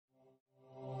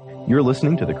You're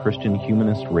listening to the Christian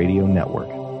Humanist Radio Network,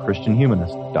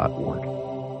 christianhumanist.org.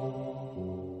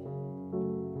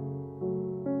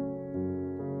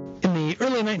 In the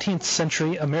early 19th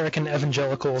century, American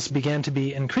evangelicals began to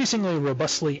be increasingly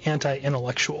robustly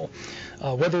anti-intellectual.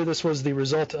 Whether this was the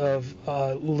result of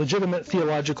legitimate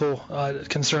theological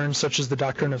concerns such as the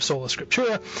doctrine of sola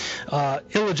scriptura,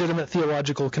 illegitimate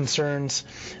theological concerns,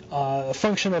 a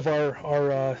function of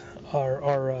our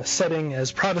setting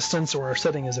as Protestants or our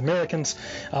setting as Americans,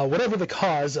 whatever the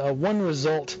cause, one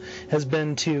result has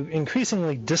been to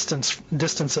increasingly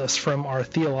distance us from our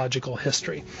theological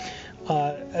history.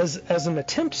 As an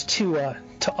attempt to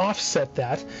offset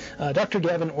that, Dr.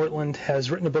 Gavin Ortlund has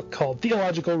written a book called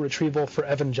Theological Retrieval for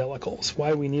Evangelicals,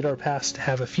 Why We Need Our Past to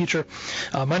Have a Future.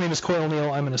 My name is Coyle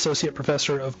Neal. I'm an associate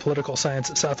professor of political science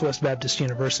at Southwest Baptist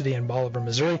University in Bolivar,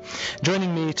 Missouri.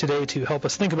 Joining me today to help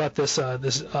us think about this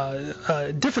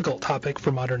difficult topic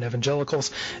for modern evangelicals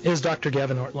is Dr.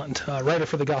 Gavin Ortlund, writer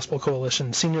for the Gospel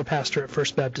Coalition, senior pastor at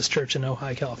First Baptist Church in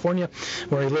Ojai, California,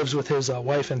 where he lives with his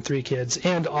wife and 3 kids,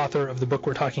 and author of the book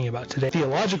we're talking about today,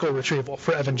 Theological Retrieval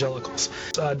for Evangelicals.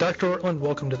 Dr. Ortlund,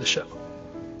 welcome to the show.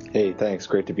 Hey, thanks.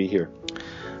 Great to be here.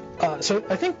 So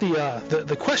I think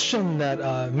the question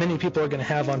that many people are going to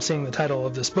have on seeing the title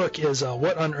of this book is,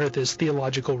 what on earth is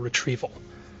theological retrieval?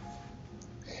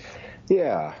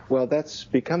 Yeah, well, that's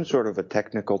become sort of a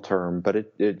technical term, but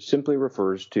it simply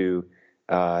refers to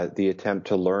the attempt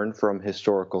to learn from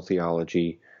historical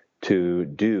theology to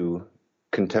do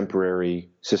contemporary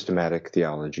systematic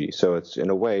theology. So it's, in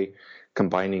a way,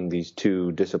 combining these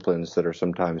two disciplines that are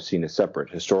sometimes seen as separate.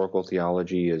 Historical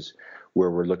theology is where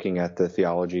we're looking at the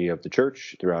theology of the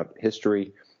church throughout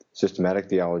history. Systematic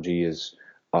theology is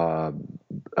a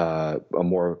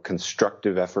more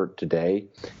constructive effort today,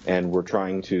 and we're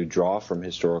trying to draw from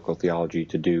historical theology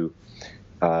to do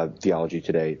theology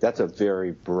today. That's a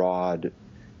very broad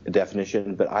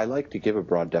definition, but I like to give a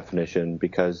broad definition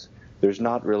because there's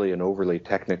not really an overly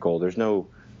technical, there's no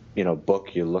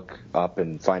book you look up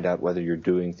and find out whether you're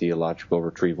doing theological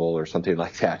retrieval or something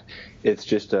like that. It's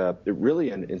just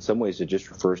in some ways, it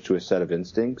just refers to a set of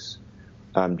instincts,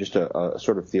 just a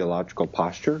sort of theological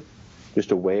posture,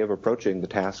 just a way of approaching the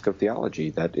task of theology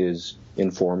that is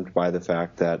informed by the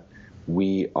fact that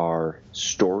we are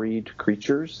storied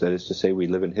creatures, that is to say we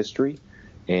live in history,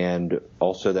 and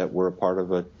also that we're a part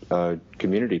of a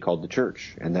community called the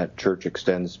church, and that church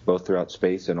extends both throughout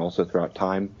space and also throughout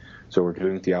time. So we're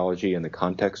doing theology in the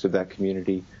context of that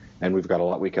community, and we've got a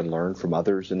lot we can learn from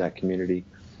others in that community.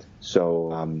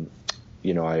 So,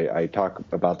 I talk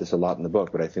about this a lot in the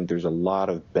book, but I think there's a lot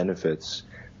of benefits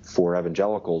for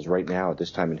evangelicals right now at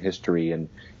this time in history and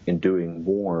in doing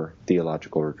more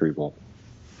theological retrieval.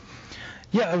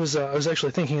 Yeah, I was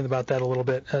actually thinking about that a little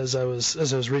bit as I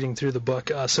was reading through the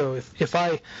book. So if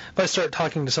I start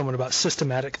talking to someone about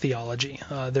systematic theology,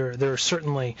 there are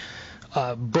certainly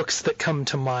books that come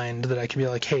to mind that I can be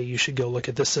like, hey, you should go look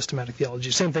at this systematic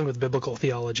theology. Same thing with biblical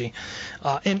theology,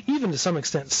 and even to some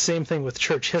extent, same thing with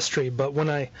church history. But when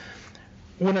I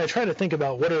try to think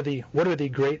about what are the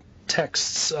great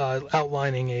texts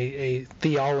outlining a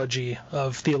theology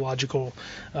of theological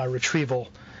retrieval,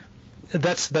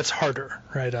 that's harder,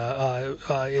 right?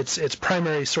 It's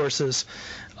primary sources,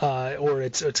 or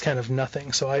it's kind of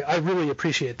nothing. So I really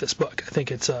appreciate this book. I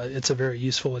think it's a very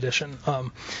useful edition.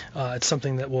 It's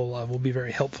something that will be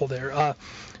very helpful there.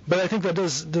 But I think that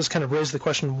does kind of raise the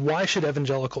question: why should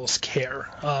evangelicals care,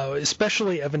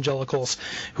 especially evangelicals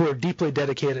who are deeply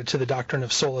dedicated to the doctrine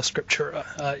of sola scriptura?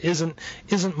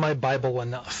 Isn't my Bible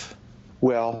enough?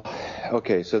 Well,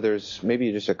 okay, so there's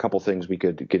maybe just a couple things we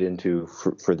could get into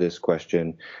for this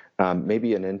question.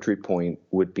 Maybe an entry point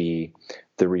would be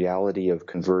the reality of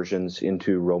conversions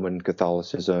into Roman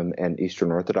Catholicism and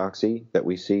Eastern Orthodoxy that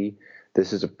we see.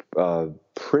 This is a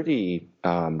pretty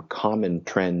common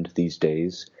trend these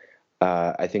days.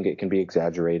 I think it can be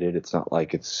exaggerated. It's not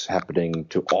like it's happening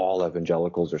to all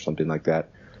evangelicals or something like that.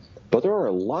 But there are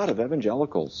a lot of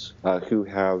evangelicals who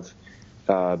have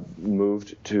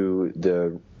moved to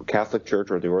the Catholic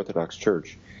Church or the Orthodox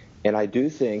Church. And I do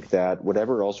think that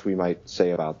whatever else we might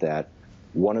say about that,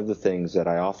 one of the things that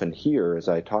I often hear as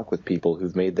I talk with people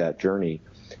who've made that journey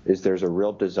is there's a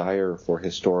real desire for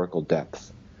historical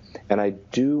depth. And I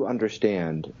do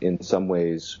understand in some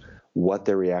ways what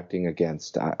they're reacting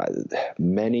against.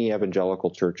 Many evangelical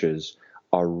churches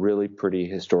are really pretty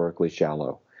historically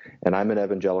shallow. And I'm an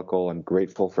evangelical. I'm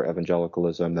grateful for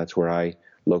evangelicalism. That's where I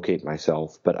locate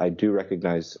myself. But I do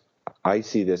recognize I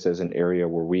see this as an area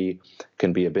where we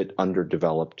can be a bit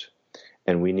underdeveloped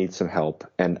and we need some help.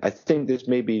 And I think this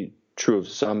may be true of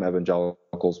some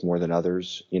evangelicals more than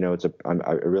others.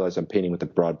 I realize I'm painting with a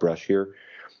broad brush here,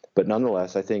 but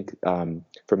nonetheless, I think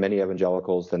for many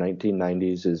evangelicals, the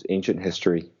 1990s is ancient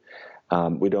history.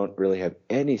 We don't really have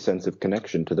any sense of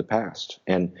connection to the past.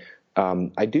 And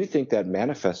I do think that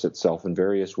manifests itself in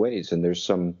various ways. And there's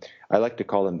some, I like to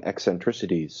call them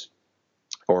eccentricities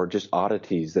or just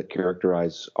oddities that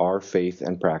characterize our faith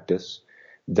and practice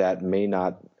that may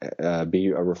not be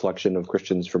a reflection of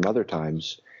Christians from other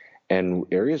times, and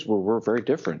areas where we're very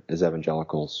different as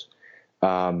evangelicals.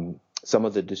 Some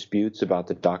of the disputes about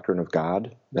the doctrine of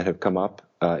God that have come up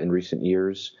in recent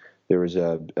years. There was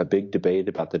a big debate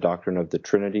about the doctrine of the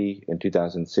Trinity in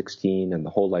 2016 and the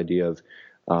whole idea of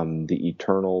the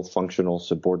eternal functional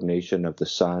subordination of the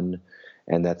Son.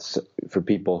 And that's, for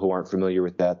people who aren't familiar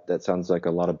with that, that sounds like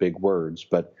a lot of big words,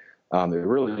 but it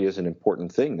really is an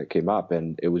important thing that came up,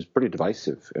 and it was pretty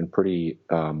divisive and pretty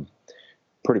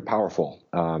powerful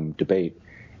debate.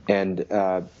 And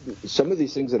some of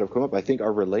these things that have come up, I think,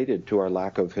 are related to our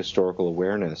lack of historical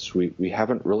awareness. We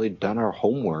haven't really done our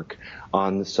homework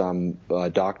on some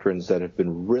doctrines that have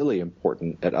been really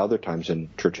important at other times in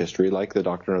church history, like the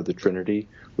doctrine of the Trinity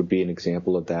would be an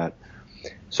example of that.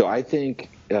 So I think,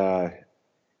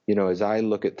 as I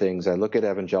look at things, I look at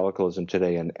evangelicalism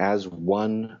today, and as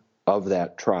one of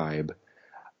that tribe,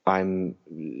 I'm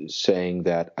saying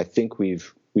that I think we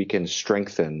can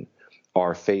strengthen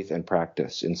our faith and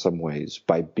practice in some ways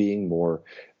by being more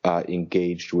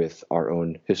engaged with our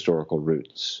own historical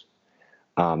roots.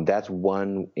 That's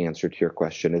one answer to your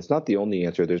question. It's not the only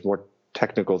answer. There's more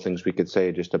technical things we could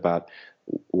say just about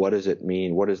what does it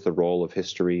mean, what is the role of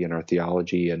history in our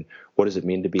theology, and what does it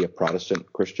mean to be a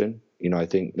Protestant Christian? I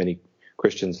think many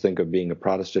Christians think of being a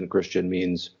Protestant Christian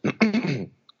means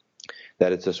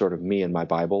that it's a sort of me and my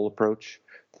Bible approach,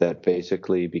 that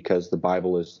basically because the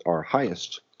Bible is our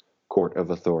highest court of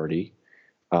authority,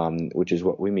 which is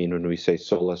what we mean when we say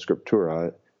sola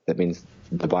scriptura. That means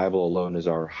the Bible alone is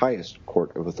our highest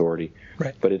court of authority.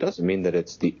 Right. But it doesn't mean that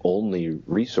it's the only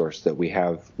resource that we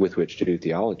have with which to do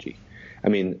theology. I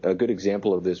mean, a good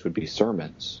example of this would be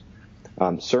sermons.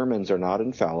 Sermons are not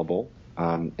infallible,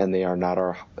 and they are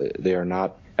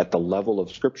not at the level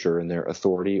of Scripture in their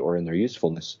authority or in their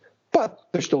usefulness, but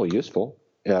they're still useful.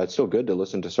 It's still good to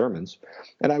listen to sermons.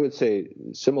 And I would say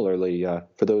similarly,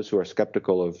 for those who are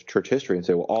skeptical of church history and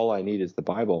say, well, all I need is the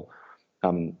Bible,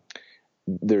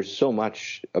 there's so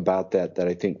much about that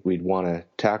I think we'd want to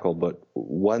tackle. But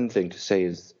one thing to say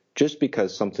is just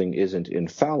because something isn't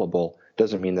infallible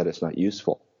doesn't mean that it's not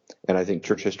useful. And I think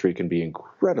church history can be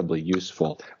incredibly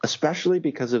useful, especially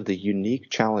because of the unique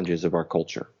challenges of our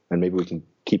culture. And maybe we can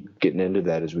keep getting into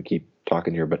that as we keep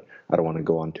talking here, but I don't want to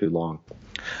go on too long.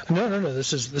 No.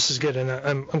 This is good, and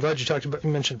I'm glad you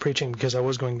mentioned preaching, because I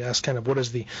was going to ask kind of what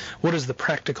is the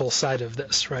practical side of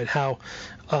this, right? How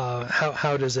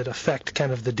does it affect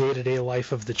kind of the day-to-day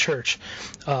life of the church?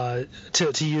 To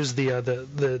use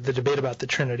the debate about the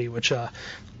Trinity, which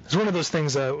is one of those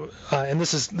things, and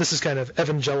this is kind of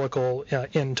evangelical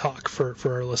in talk for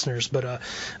our listeners, but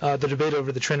the debate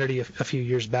over the Trinity a few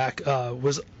years back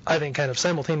was, I think, kind of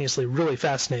simultaneously really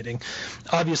fascinating,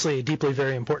 obviously a deeply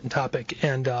very important topic,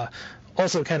 and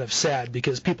also kind of sad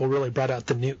because people really brought out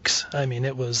the nukes. I mean,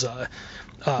 it was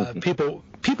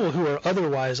people who are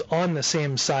otherwise on the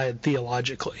same side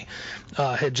theologically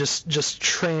had just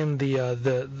trained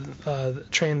the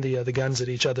guns at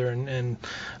each other and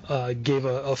gave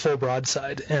a full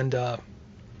broadside. And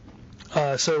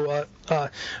so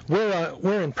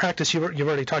where in practice you've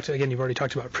already talked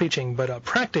about preaching, but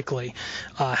practically,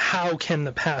 how can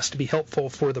the past be helpful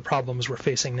for the problems we're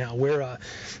facing now?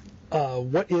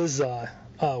 What is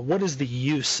the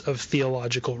use of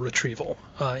theological retrieval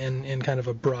in kind of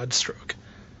a broad stroke?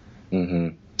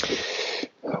 Mm-hmm.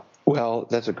 Well,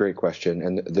 that's a great question,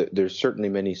 and there's certainly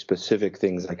many specific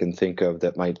things I can think of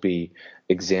that might be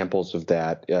examples of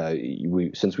that.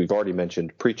 Since we've already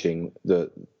mentioned preaching, the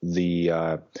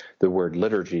word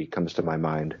liturgy comes to my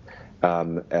mind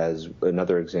as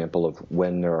another example of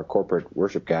when there are corporate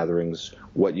worship gatherings.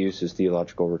 What use is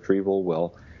theological retrieval?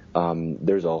 Well,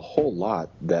 there's a whole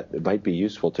lot that might be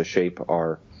useful to shape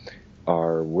our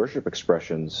worship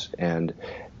expressions, and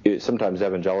sometimes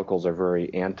evangelicals are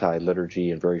very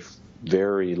anti-liturgy and very,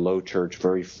 very low church,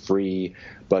 very free,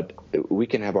 but we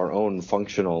can have our own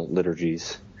functional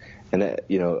liturgies. And,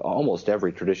 almost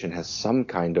every tradition has some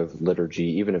kind of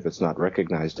liturgy, even if it's not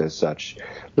recognized as such.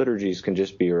 Liturgies can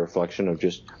just be a reflection of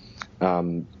just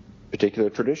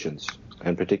particular traditions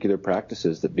and particular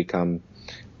practices that become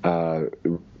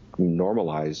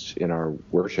normalized in our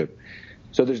worship.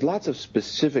 So there's lots of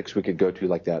specifics we could go to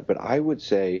like that, but I would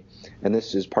say, and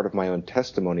this is part of my own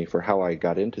testimony for how I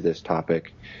got into this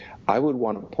topic, I would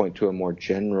want to point to a more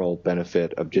general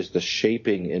benefit of just the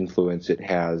shaping influence it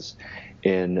has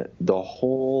in the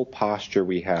whole posture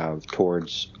we have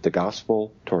towards the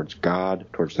gospel, towards God,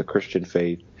 towards the Christian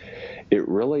faith. It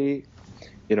really,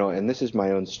 and this is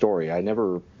my own story. I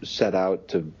never set out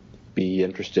to be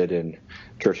interested in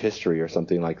church history or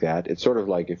something like that. It's sort of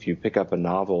like if you pick up a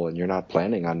novel and you're not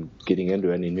planning on getting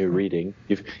into any new reading,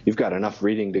 you've got enough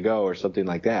reading to go or something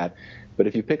like that. But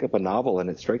if you pick up a novel and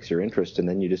it strikes your interest and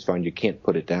then you just find you can't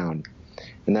put it down,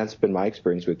 and that's been my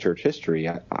experience with church history,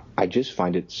 I just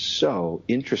find it so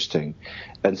interesting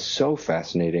and so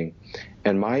fascinating.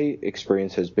 And my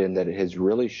experience has been that it has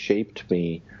really shaped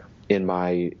me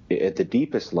at the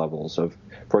deepest levels of,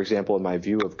 for example, in my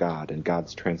view of God and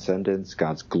God's transcendence,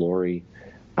 God's glory.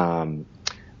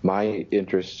 My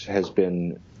interest has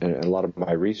been, and a lot of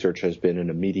my research has been in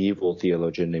a medieval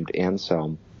theologian named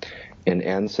Anselm. And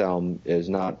Anselm is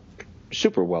not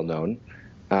super well known,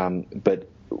 but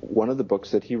one of the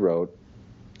books that he wrote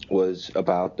was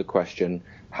about the question,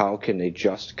 how can a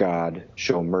just God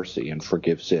show mercy and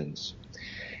forgive sins?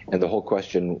 And the whole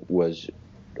question was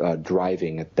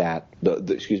driving at that,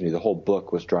 the whole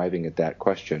book was driving at that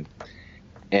question.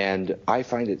 And I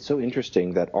find it so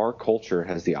interesting that our culture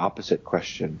has the opposite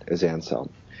question as Anselm.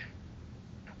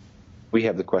 We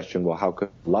have the question, well, how could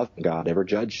loving God ever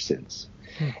judge sins?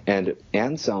 And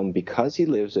Anselm, because he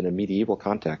lives in a medieval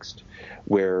context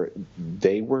where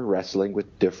they were wrestling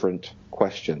with different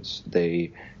questions,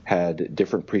 they had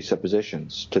different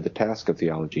presuppositions to the task of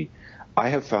theology, I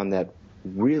have found that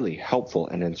really helpful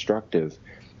and instructive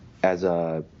as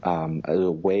a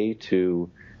way to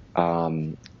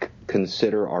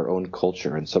consider our own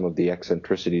culture and some of the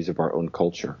eccentricities of our own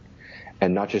culture,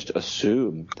 and not just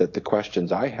assume that the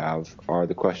questions I have are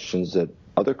the questions that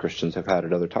other Christians have had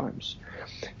at other times.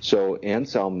 So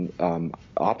Anselm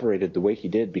operated the way he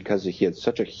did because he had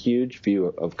such a huge view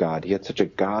of God. He had such a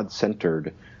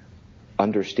God-centered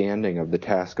understanding of the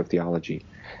task of theology.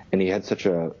 And he had such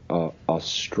a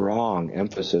strong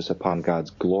emphasis upon God's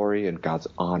glory and God's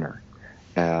honor.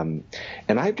 And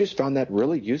I've just found that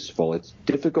really useful. It's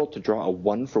difficult to draw a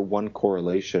one-for-one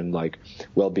correlation like,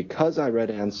 well, because I read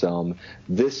Anselm,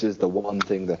 this is the one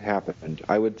thing that happened.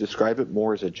 I would describe it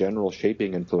more as a general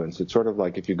shaping influence. It's sort of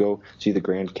like if you go see the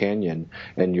Grand Canyon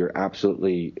and you're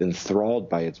absolutely enthralled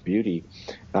by its beauty,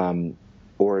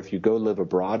 or if you go live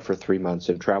abroad for 3 months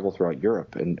and travel throughout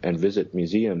Europe and visit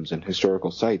museums and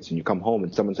historical sites, and you come home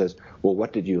and someone says, well,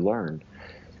 what did you learn?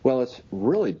 Well, it's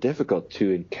really difficult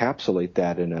to encapsulate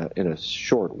that in a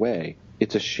short way.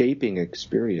 It's a shaping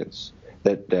experience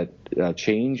that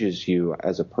changes you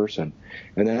as a person.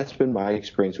 And that's been my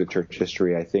experience with church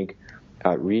history. I think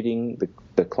reading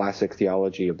the classic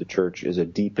theology of the church is a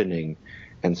deepening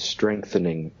and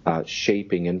strengthening,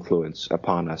 shaping influence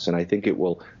upon us. And I think it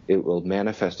will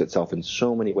manifest itself in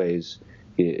so many ways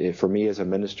for me as a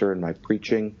minister in my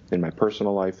preaching, in my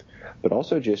personal life, but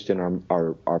also just in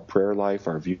our prayer life,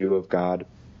 our view of God.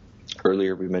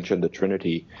 Earlier we mentioned the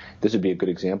Trinity. This would be a good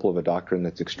example of a doctrine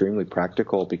that's extremely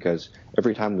practical because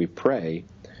every time we pray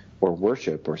or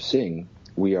worship or sing,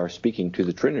 we are speaking to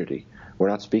the Trinity. We're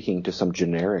not speaking to some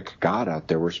generic God out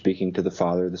there. We're speaking to the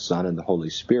Father, the Son, and the Holy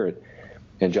Spirit.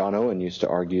 And John Owen used to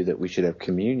argue that we should have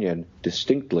communion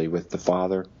distinctly with the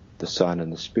Father, the Son,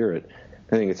 and the Spirit.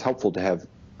 I think it's helpful to have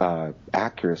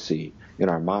accuracy in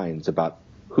our minds about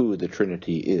who the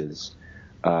Trinity is,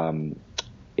 and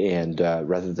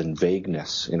rather than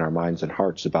vagueness in our minds and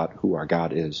hearts about who our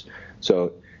God is.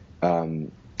 So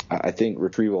I think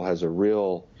retrieval has a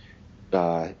real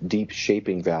deep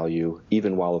shaping value,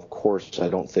 even while, of course, I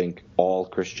don't think all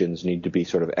Christians need to be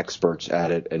sort of experts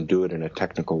at it and do it in a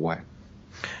technical way.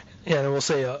 Yeah, and I will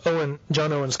say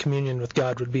John Owen's Communion with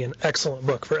God would be an excellent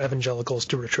book for evangelicals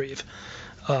to retrieve.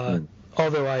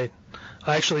 Although I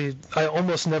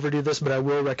almost never do this, but I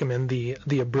will recommend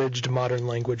the abridged modern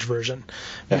language version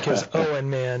because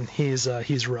Owen, man, he's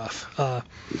rough. So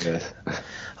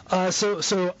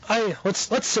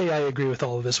let's say I agree with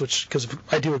all of this, because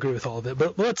I do agree with all of it.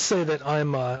 But let's say that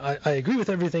I agree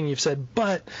with everything you've said,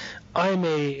 but I'm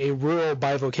a rural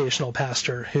bivocational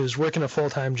pastor who's working a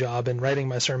full-time job and writing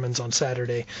my sermons on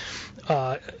Saturday.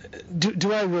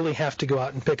 Do I really have to go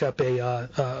out and pick up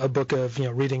a book of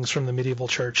readings from the medieval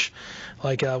church?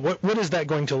 Like what is that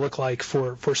going to look like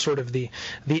for sort of the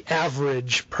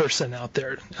average person out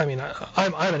there? I mean,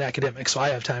 I'm an academic, so I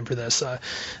have time for this.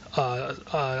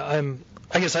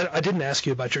 I guess I didn't ask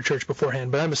you about your church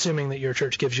beforehand, but I'm assuming that your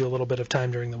church gives you a little bit of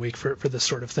time during the week for this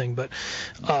sort of thing. But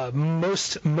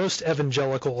most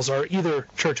evangelicals are either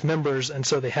church members, and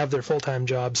so they have their full-time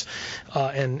jobs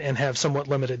and have somewhat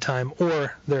limited time,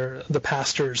 or they're the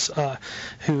pastors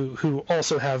who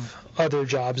also have other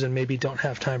jobs and maybe don't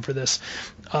have time for this.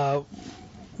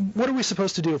 What are we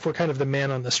supposed to do if we're kind of the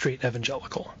man on the street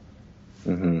evangelical?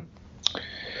 Mm-hmm.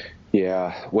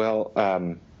 Yeah, well,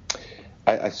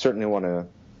 I certainly want to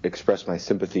express my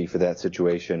sympathy for that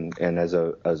situation, and as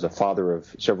a father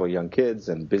of several young kids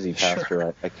and busy pastor,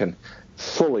 sure. I can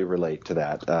fully relate to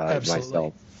that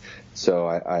myself. So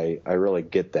I really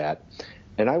get that.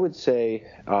 And I would say,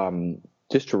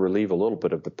 just to relieve a little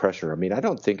bit of the pressure, I mean, I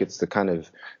don't think it's the kind of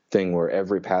thing where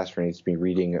every pastor needs to be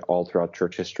reading all throughout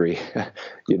church history.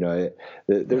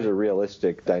 There's a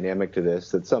realistic dynamic to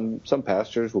this, that some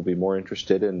pastors will be more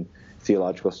interested in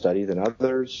theological study than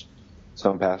others.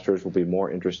 Some pastors will be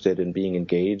more interested in being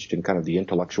engaged in kind of the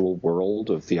intellectual world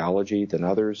of theology than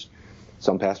others.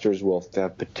 Some pastors will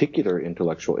have particular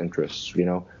intellectual interests.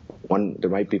 There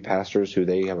might be pastors who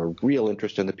they have a real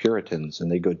interest in the Puritans,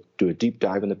 and they go do a deep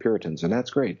dive in the Puritans, and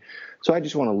that's great. So I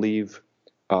just want to leave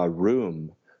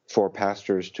room for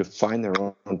pastors to find their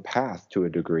own path to a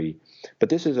degree. But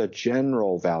this is a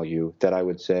general value that I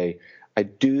would say I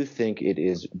do think it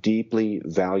is deeply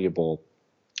valuable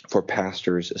for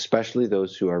pastors, especially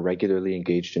those who are regularly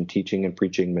engaged in teaching and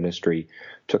preaching ministry,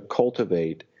 to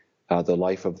cultivate the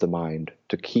life of the mind,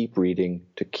 to keep reading,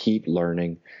 to keep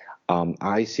learning.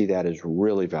 I see that as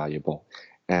really valuable.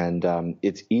 And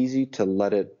it's easy to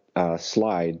let it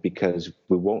slide because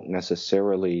we won't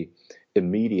necessarily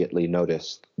immediately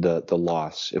notice the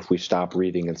loss if we stop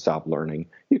reading and stop learning.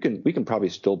 We can probably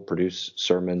still produce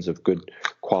sermons of good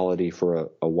quality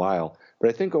for a while, but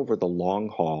I think over the long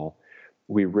haul,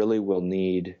 we really will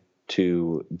need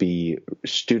to be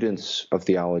students of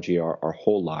theology our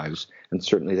whole lives, and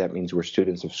certainly that means we're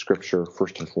students of Scripture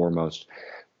first and foremost.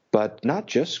 But not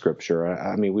just Scripture.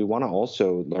 I mean, we want to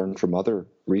also learn from other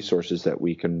resources that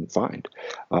we can find.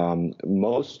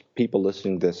 Most people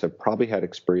listening to this have probably had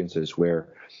experiences where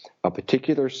a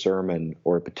particular sermon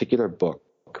or a particular book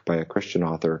by a Christian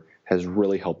author has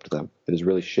really helped them. It has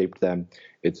really shaped them.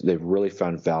 They've really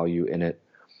found value in it.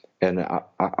 And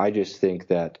I just think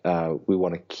that we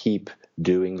want to keep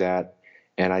doing that.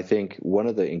 And I think one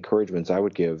of the encouragements I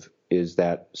would give is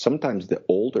that sometimes the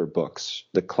older books,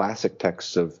 the classic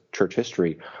texts of church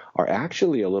history, are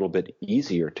actually a little bit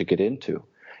easier to get into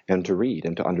and to read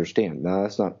and to understand. Now,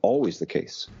 that's not always the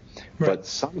case, right. But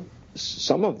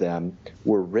some of them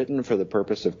were written for the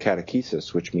purpose of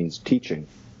catechesis, which means teaching.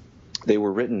 They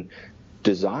were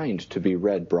designed to be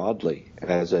read broadly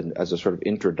as a sort of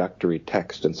introductory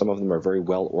text, and some of them are very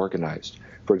well organized.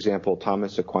 For example,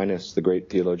 Thomas Aquinas, the great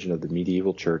theologian of the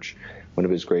medieval church, one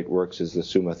of his great works is the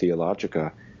Summa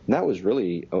Theologica, and that was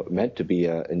really meant to be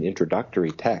an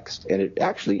introductory text, and it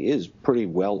actually is pretty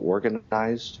well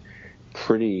organized,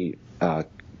 pretty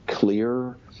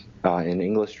clear in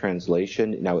English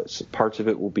translation. Now, parts of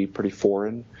it will be pretty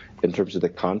foreign in terms of the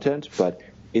content, but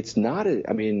it's not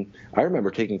I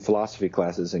remember taking philosophy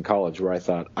classes in college where I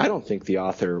thought, I don't think the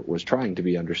author was trying to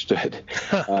be understood.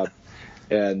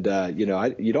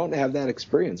 You don't have that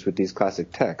experience with these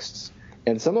classic texts.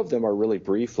 And some of them are really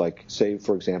brief, like, say,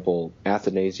 for example,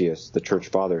 Athanasius, the church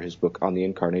father, his book On the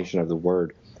Incarnation of the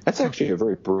Word. That's actually a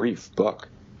very brief book.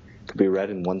 It could be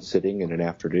read in one sitting in an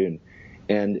afternoon.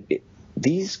 And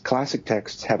these classic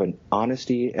texts have an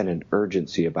honesty and an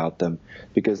urgency about them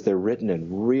because they're written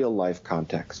in real-life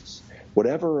contexts.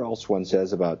 Whatever else one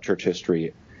says about church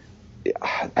history,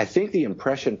 I think the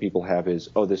impression people have is,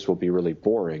 oh, this will be really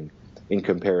boring in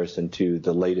comparison to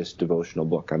the latest devotional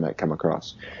book I might come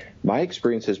across. My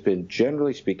experience has been,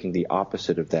 generally speaking, the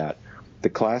opposite of that. The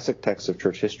classic texts of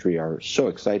church history are so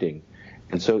exciting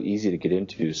and so easy to get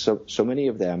into. So many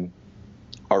of them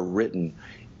are written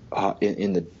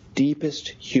in the deepest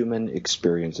human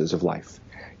experiences of life.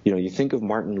 You think of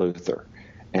Martin Luther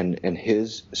and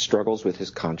his struggles with his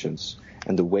conscience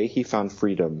and the way he found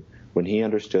freedom when he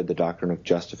understood the doctrine of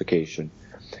justification.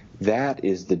 That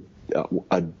is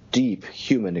a deep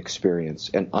human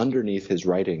experience, and underneath his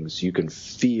writings you can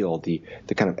feel the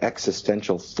kind of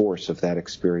existential force of that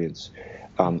experience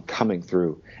coming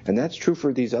through. And that's true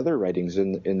for these other writings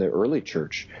in the early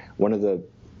church. One of the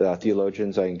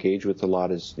theologians I engage with a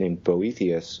lot is named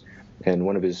Boethius, and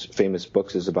one of his famous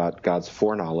books is about God's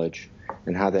foreknowledge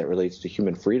and how that relates to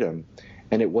human freedom.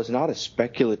 And it was not a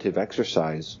speculative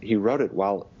exercise. He wrote it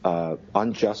while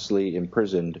unjustly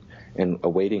imprisoned and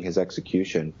awaiting his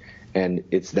execution. And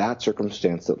it's that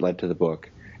circumstance that led to the book.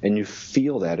 And you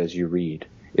feel that as you read.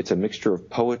 It's a mixture of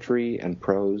poetry and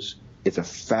prose. It's a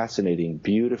fascinating,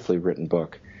 beautifully written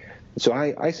book. So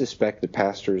I suspect that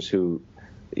pastors who,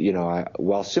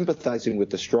 while sympathizing with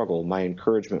the struggle, my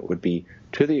encouragement would be,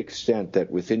 to the extent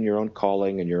that within your own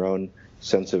calling and your own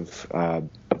sense of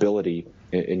ability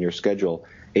in your schedule,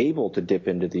 able to dip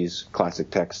into these classic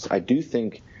texts, I do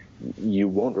think you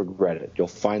won't regret it. You'll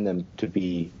find them to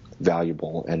be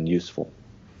valuable and useful.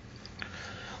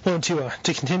 Well,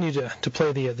 to continue to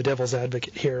play the devil's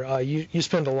advocate here, you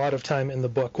spend a lot of time in the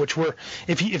book, which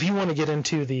if you want to get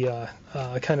into the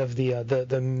kind of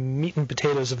the meat and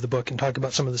potatoes of the book and talk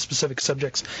about some of the specific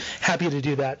subjects, happy to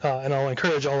do that, and I'll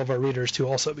encourage all of our readers to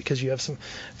also, because you have some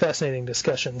fascinating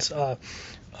discussions.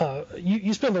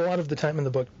 You spend a lot of the time in the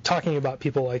book talking about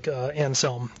people like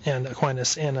Anselm and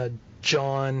Aquinas and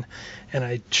John, and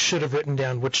I should have written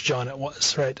down which John it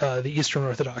was, right? The Eastern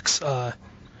Orthodox.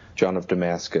 John of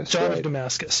Damascus. John right. of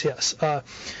Damascus, yes.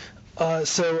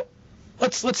 So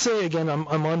let's say again, I'm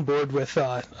on board with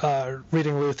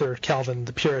reading Luther, Calvin,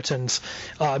 the Puritans,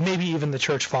 maybe even the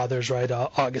Church Fathers, right?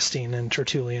 Augustine and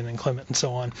Tertullian and Clement and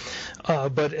so on.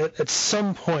 But at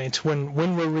some point, when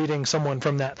we're reading someone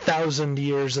from that 1,000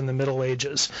 years in the Middle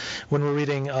Ages, when we're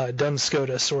reading Duns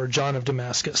Scotus or John of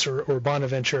Damascus or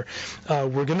Bonaventure,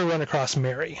 we're going to run across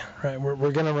Mary, right?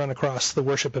 We're going to run across the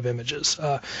worship of images.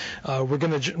 We're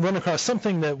going to run across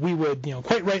something that we would,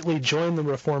 quite rightly join the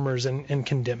reformers in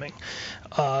condemning.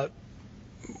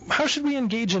 How should we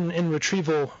engage in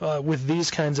retrieval with these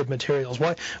kinds of materials?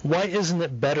 Why isn't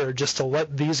it better just to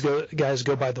let these guys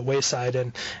go by the wayside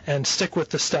and stick with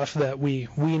the stuff that we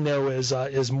know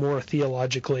is more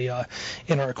theologically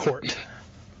in our court?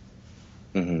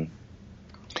 Mm-hmm.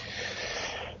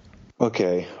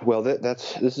 Okay, well,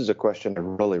 this is a question I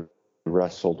really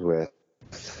wrestled with,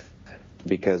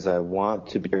 because I want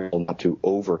to be able not to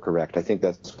overcorrect. I think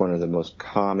that's one of the most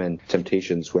common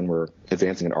temptations when we're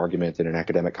advancing an argument in an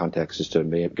academic context, is to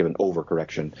give an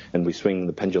overcorrection, and we swing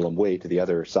the pendulum way to the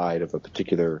other side of a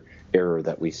particular error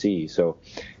that we see. So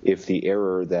if the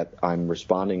error that I'm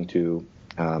responding to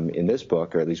in this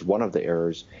book, or at least one of the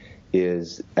errors,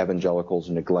 is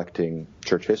evangelicals neglecting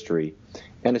church history,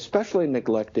 and especially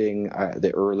neglecting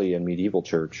the early and medieval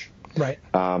church, right?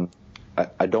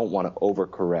 I don't want to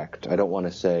overcorrect. I don't want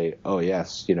to say, oh,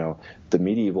 yes, the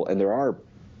medieval, and there are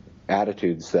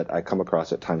attitudes that I come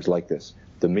across at times like this.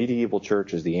 The medieval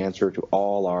church is the answer to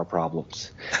all our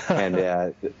problems. And,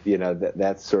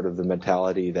 that's sort of the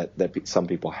mentality that some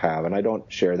people have. And I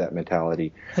don't share that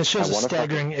mentality. It shows a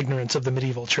staggering ignorance of the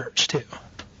medieval church, too.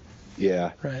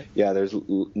 Yeah. Right. Yeah, there's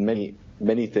many,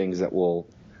 many things that will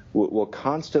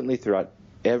constantly, throughout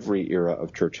every era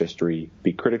of church history,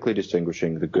 be critically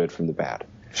distinguishing the good from the bad.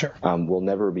 Sure. We'll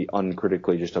never be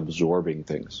uncritically just absorbing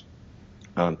things.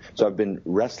 So I've been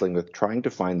wrestling with trying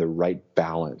to find the right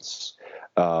balance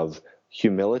of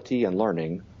humility and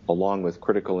learning, along with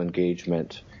critical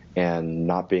engagement and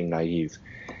not being naive.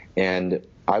 And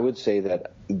I would say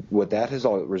that what that has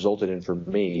all resulted in for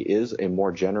me is a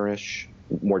more generous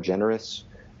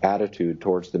attitude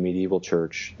towards the medieval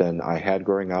church than I had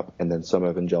growing up, and then some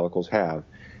evangelicals have.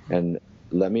 And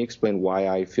let me explain why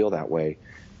I feel that way.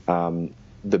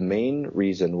 The main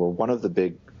reason, or one of the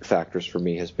big factors for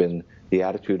me, has been the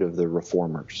attitude of the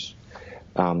reformers,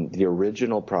 the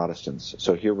original Protestants.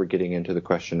 So here we're getting into the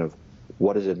question of,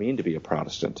 what does it mean to be a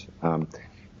Protestant?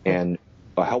 And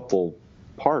a helpful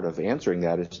part of answering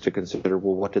that is to consider,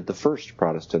 well, what did the first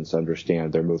Protestants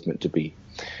understand their movement to be?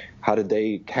 How did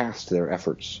they cast their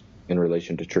efforts in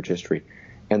relation to church history?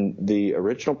 And the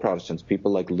original Protestants,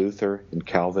 people like Luther and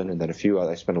Calvin, and then a few,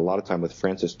 I spent a lot of time with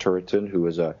Francis Turretin, who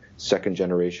was a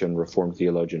second-generation Reformed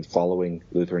theologian following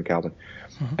Luther and Calvin.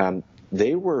 Mm-hmm.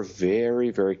 They were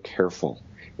very, very careful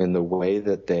in the way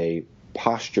that they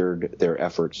postured their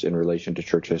efforts in relation to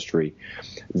church history.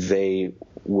 They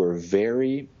were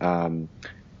very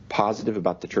positive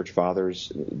about the church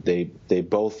fathers. They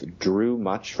both drew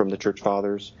much from the church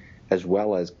fathers, as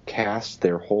well as cast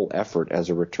their whole effort as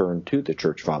a return to the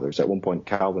church fathers. At one point,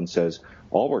 Calvin says,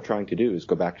 all we're trying to do is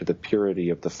go back to the purity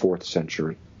of the 4th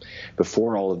century,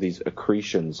 before all of these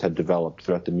accretions had developed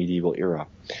throughout the medieval era.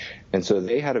 And so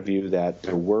they had a view that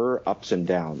there were ups and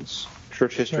downs.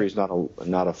 Church history is not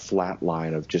a flat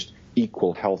line of just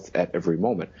equal health at every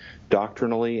moment.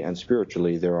 Doctrinally and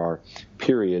spiritually, there are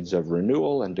periods of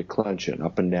renewal and declension,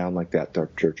 up and down like that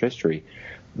throughout church history.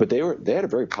 But they had a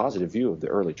very positive view of the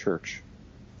early church,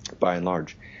 by and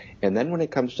large. And then when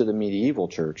it comes to the medieval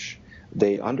church,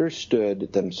 they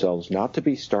understood themselves not to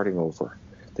be starting over.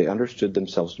 They understood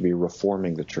themselves to be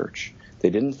reforming the church. They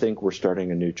didn't think we're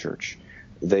starting a new church.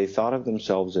 they thought of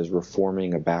themselves as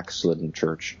reforming a backslidden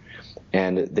church.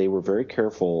 And they were very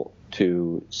careful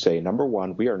to say, number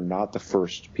one, we are not the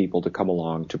first people to come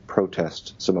along to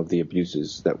protest some of the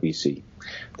abuses that we see.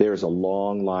 There's a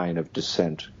long line of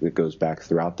dissent that goes back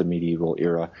throughout the medieval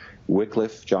era.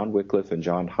 John Wycliffe and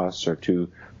John Huss are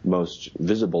two most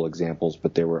visible examples,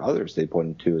 but there were others they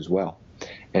pointed to as well.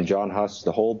 And John Huss,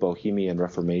 the whole Bohemian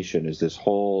Reformation is this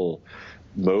whole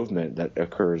movement that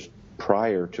occurs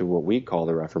prior to what we call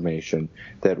the Reformation,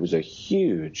 that was a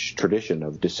huge tradition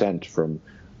of dissent from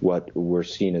what were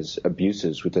seen as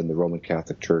abuses within the Roman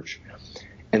Catholic Church.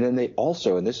 And then they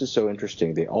also, and this is so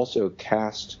interesting, they also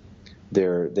cast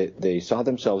they saw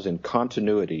themselves in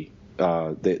continuity.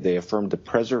 They affirmed the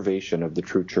preservation of the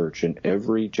true church in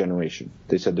every generation.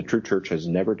 They said the true church has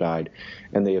never died,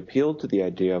 and they appealed to the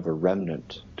idea of a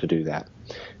remnant to do that.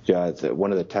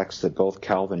 One of the texts that both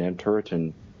Calvin and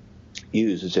Turretin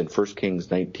use is in 1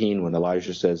 Kings 19 when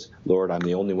Elijah says, Lord, I'm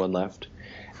the only one left.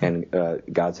 And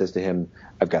God says to him,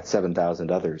 I've got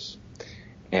 7,000 others.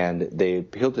 And they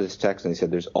appealed to this text and they said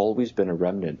there's always been a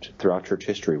remnant throughout church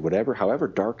history. However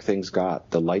dark things got,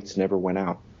 the lights never went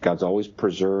out. God's always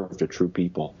preserved a true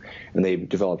people. And they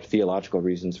developed theological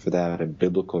reasons for that and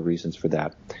biblical reasons for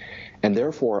that. And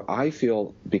therefore, I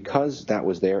feel, because that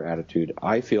was their attitude,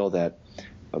 I feel that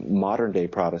modern-day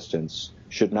Protestants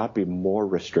should not be more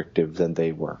restrictive than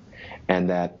they were. And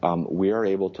that we are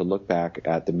able to look back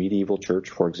at the medieval church,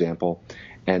 for example,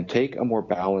 and take a more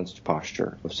balanced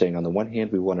posture of saying, on the one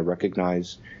hand, we want to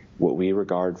recognize what we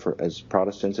regard as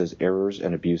Protestants as errors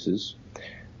and abuses.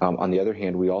 On the other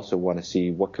hand, we also want to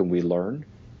see what can we learn.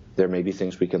 There may be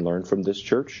things we can learn from this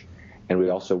church. And we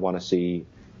also want to see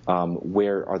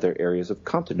where are there areas of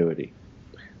continuity.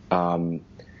 And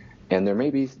there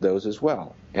may be those as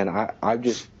well. And I've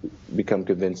just become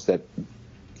convinced that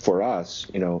for us,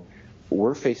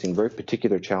 we're facing very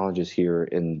particular challenges here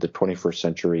in the 21st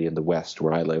century in the West,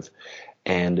 where I live.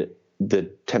 And the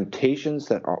temptations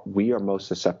that we are most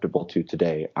susceptible to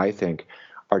today, I think,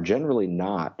 are generally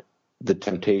not the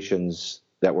temptations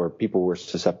that people were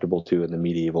susceptible to in the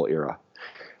medieval era.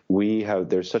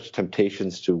 There's such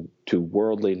temptations to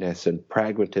worldliness and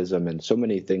pragmatism and so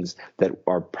many things that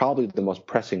are probably the most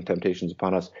pressing temptations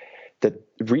upon us, that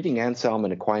reading Anselm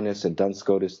and Aquinas and Duns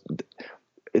Scotus,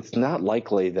 it's not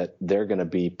likely that they're going to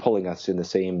be pulling us in the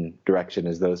same direction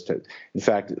as those two. In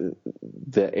fact,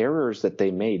 the errors that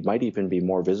they made might even be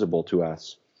more visible to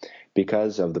us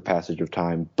because of the passage of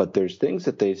time. But there's things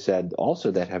that they said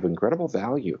also that have incredible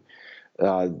value.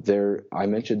 I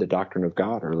mentioned the doctrine of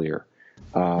God earlier.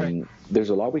 Right. There's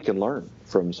a lot we can learn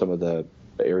from some of the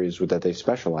areas that they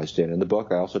specialized in. In the book,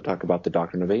 I also talk about the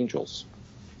doctrine of angels.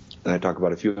 And I talk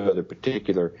about a few other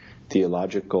particular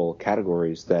theological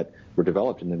categories that were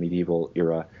developed in the medieval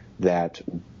era that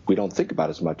we don't think about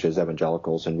as much as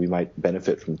evangelicals, and we might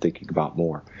benefit from thinking about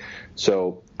more.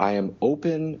 So I am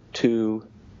open to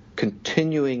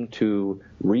continuing to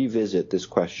revisit this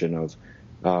question of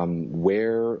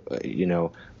where,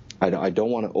 I don't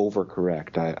want to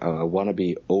overcorrect. I want to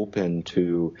be open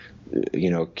to,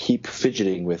 keep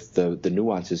fidgeting with the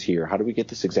nuances here. How do we get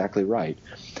this exactly right?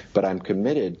 But I'm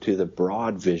committed to the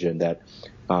broad vision that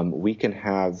we can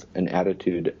have an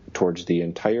attitude towards the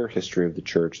entire history of the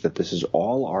church, that this is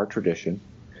all our tradition.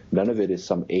 None of it is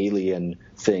some alien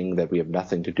thing that we have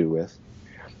nothing to do with.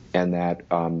 And that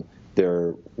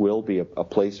there will be a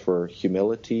place for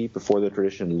humility before the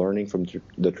tradition, learning from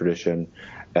the tradition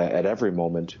at every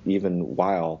moment, even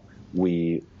while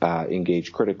we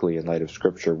engage critically in light of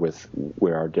Scripture with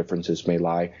where our differences may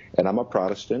lie. And I'm a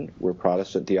Protestant, where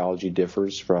Protestant theology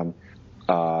differs from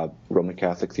Roman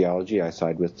Catholic theology. I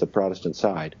side with the Protestant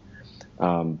side.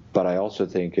 But I also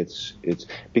think it's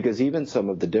because even some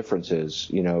of the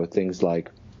differences, things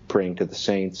like praying to the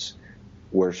saints,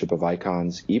 worship of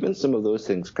icons, even some of those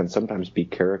things can sometimes be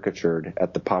caricatured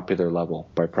at the popular level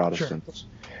by Protestants.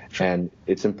 Sure. And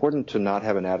it's important to not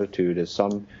have an attitude, as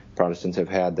some Protestants have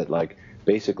had, that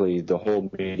basically the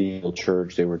whole medieval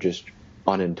church, they were just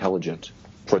unintelligent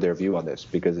for their view on this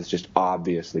because it's just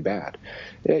obviously bad.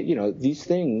 These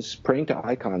things, praying to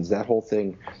icons, that whole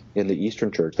thing in the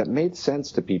Eastern Church, that made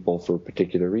sense to people for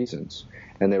particular reasons.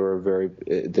 And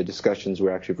the discussions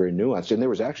were actually very nuanced. And there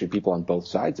was actually people on both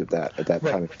sides of that at that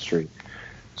time of history.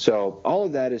 So all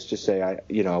of that is to say, I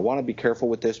want to be careful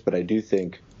with this, but I do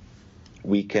think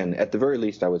we can, at the very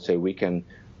least, I would say we can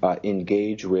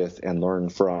engage with and learn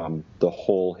from the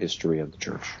whole history of the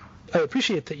church.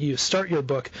 appreciate that you start your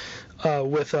book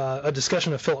with a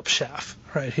discussion of Philip Schaff,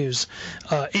 right? Whose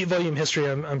 8-volume history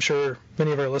I'm sure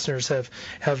many of our listeners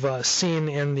have seen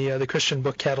in the Christian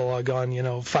book catalog on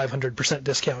 500%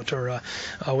 discount or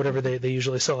whatever they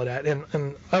usually sell it at.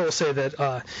 And I will say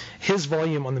that his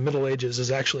volume on the Middle Ages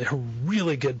is actually a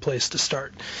really good place to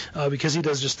start because he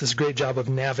does just this great job of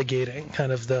navigating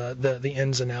kind of the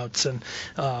ins and outs and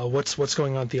what's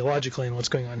going on theologically and what's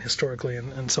going on historically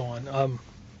and so on.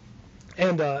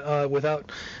 And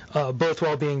without both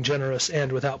while being generous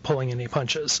and without pulling any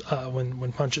punches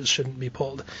when punches shouldn't be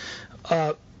pulled.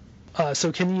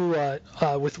 So can you,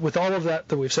 with all of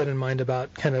that we've said in mind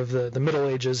about kind of the Middle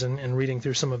Ages and reading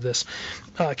through some of this,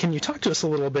 can you talk to us a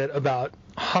little bit about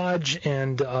Hodge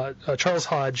and Charles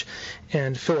Hodge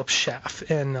and Philip Schaff?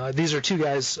 And these are two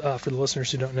guys, for the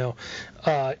listeners who don't know,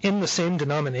 in the same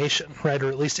denomination, right, or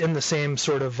at least in the same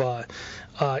sort of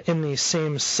in the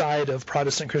same side of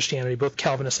Protestant Christianity, both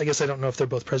Calvinists. I guess I don't know if they're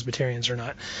both Presbyterians or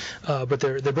not, but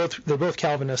they're both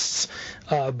Calvinists,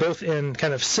 both in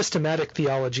kind of systematic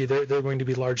theology. They're going to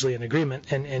be largely in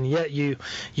agreement, and yet you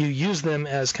use them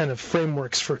as kind of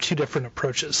frameworks for two different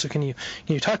approaches. So can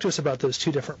you talk to us about those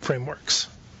two different frameworks?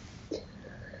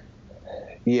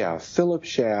 Yeah, Philip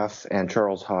Schaff and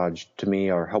Charles Hodge, to me,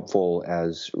 are helpful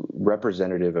as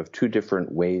representative of two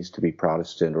different ways to be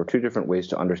Protestant, or two different ways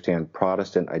to understand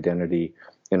Protestant identity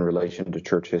in relation to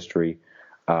church history.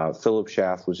 Philip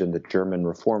Schaff was in the German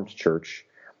Reformed Church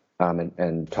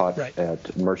and taught at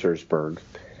Mercersburg,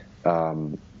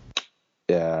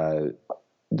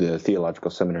 the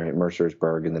theological seminary at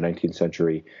Mercersburg in the 19th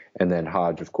century, and then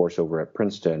Hodge, of course, over at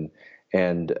Princeton.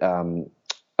 And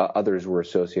others were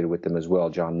associated with them as well.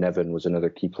 John Nevin was another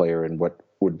key player in what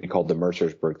would be called the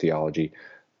Mercersburg theology.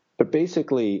 But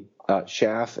basically,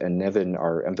 Schaff and Nevin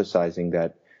are emphasizing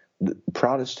that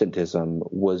Protestantism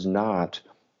was not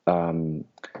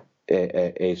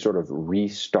a sort of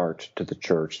restart to the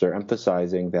church. They're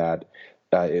emphasizing that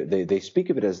they speak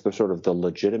of it as the sort of the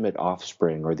legitimate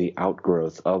offspring or the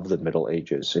outgrowth of the Middle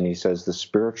Ages. And he says the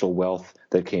spiritual wealth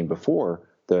that came before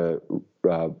the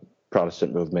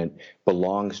Protestant movement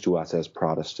belongs to us as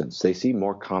Protestants. They see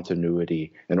more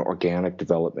continuity and organic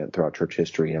development throughout church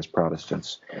history as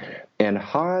Protestants. And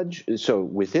Hodge, so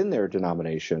within their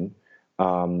denomination,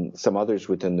 some others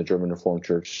within the German Reformed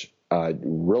Church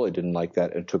really didn't like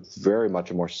that and took very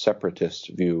much a more separatist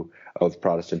view of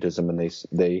Protestantism, and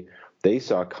they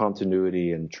saw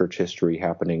continuity in church history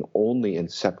happening only in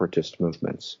separatist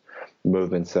movements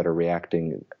that are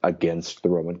reacting against the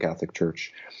Roman Catholic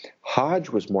Church. Hodge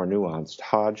was more nuanced.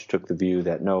 Hodge took the view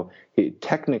that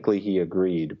technically he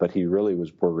agreed, but he really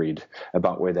was worried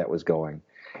about where that was going.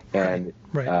 And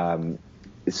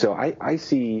so I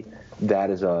see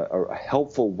that as a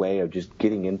helpful way of just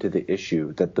getting into the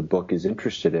issue that the book is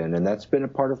interested in, and that's been a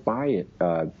part of my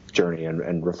journey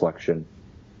and reflection.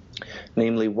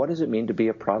 Namely, what does it mean to be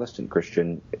a Protestant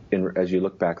Christian as you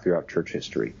look back throughout church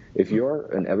history? If you're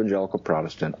an evangelical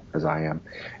Protestant, as I am,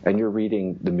 and you're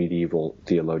reading the medieval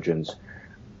theologians,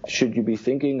 should you be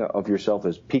thinking of yourself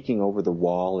as peeking over the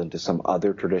wall into some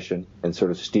other tradition and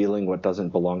sort of stealing what doesn't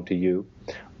belong to you?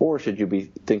 Or should you be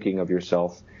thinking of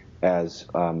yourself as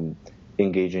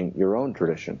engaging your own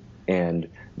tradition? And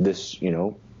this,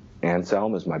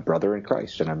 Anselm is my brother in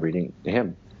Christ, and I'm reading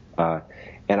him.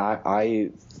 And I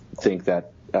think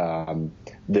that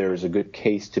there's a good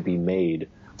case to be made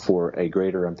for a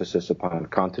greater emphasis upon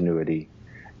continuity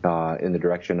in the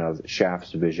direction of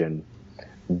Schaff's vision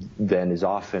than is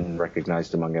often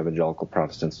recognized among evangelical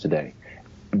Protestants today.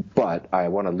 But I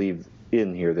want to leave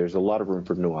in here, there's a lot of room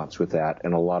for nuance with that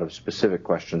and a lot of specific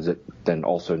questions that then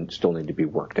also still need to be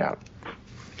worked out.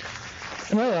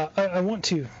 And I want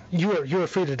to, you are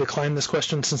free to decline this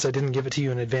question since I didn't give it to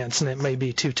you in advance, and it may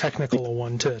be too technical a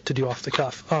one to do off the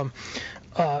cuff.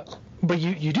 But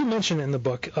you do mention in the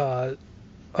book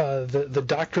the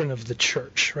doctrine of the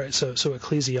church, right? So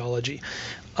ecclesiology.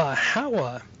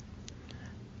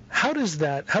 How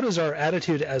does our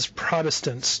attitude as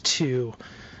Protestants to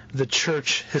the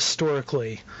church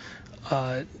historically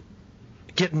get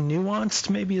nuanced?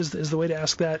 Maybe is the way to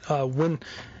ask that.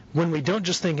 When we don't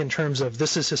just think in terms of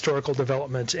this is historical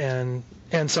development, and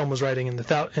Anselm was writing in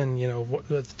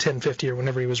 1050 or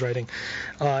whenever he was writing,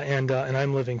 and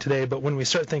I'm living today. But when we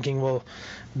start thinking, well,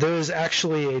 there is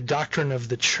actually a doctrine of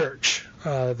the church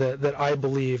that I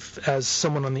believe, as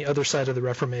someone on the other side of the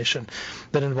Reformation,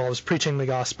 that involves preaching the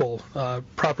gospel,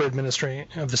 proper administering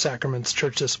of the sacraments,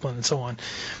 church discipline, and so on.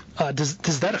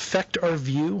 Does that affect our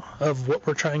view of what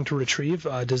we're trying to retrieve?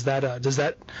 Does that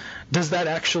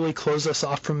actually close us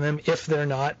off from them if they're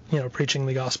not, preaching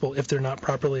the gospel, if they're not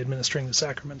properly administering the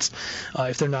sacraments,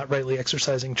 if they're not rightly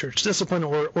exercising church discipline,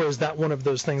 or is that one of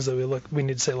those things that we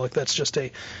need to say, look, that's just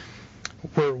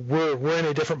we're in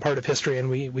a different part of history, and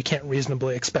we can't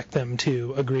reasonably expect them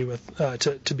to agree with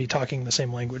to be talking the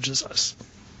same language as us.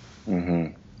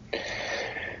 Mm-hmm.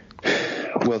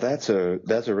 Well, that's a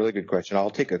really good question. I'll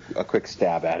take a quick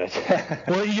stab at it.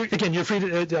 Well, you're free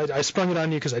to. I sprung it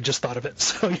on you because I just thought of it,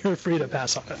 so you're free to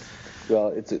pass on it.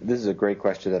 Well, this is a great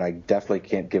question that I definitely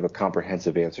can't give a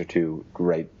comprehensive answer to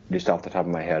right just off the top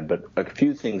of my head, but a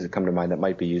few things that come to mind that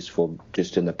might be useful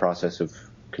just in the process of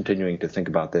continuing to think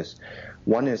about this.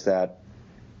 One is that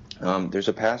there's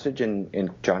a passage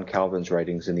in John Calvin's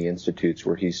writings in the Institutes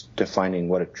where he's defining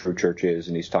what a true church is,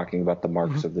 and he's talking about the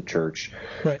marks of the church,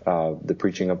 right. The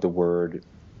preaching of the word,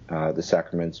 the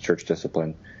sacraments, church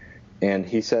discipline. And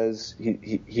he says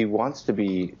he wants to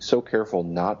be so careful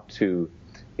not to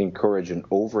encourage an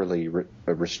overly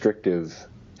restrictive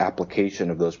application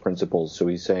of those principles. So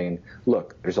he's saying,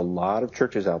 look, there's a lot of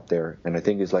churches out there, and I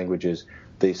think his language is,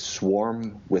 they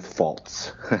swarm with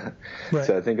faults. Right.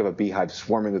 So I think of a beehive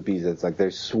swarming with bees. It's like they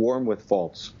swarm with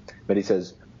faults. But he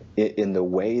says, in the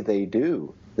way they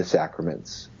do the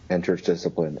sacraments and church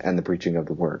discipline and the preaching of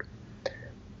the word.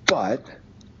 But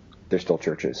they're still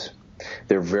churches.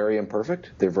 They're very imperfect.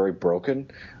 They're very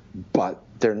broken. But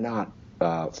they're not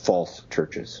false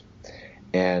churches.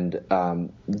 And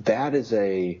that is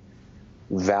a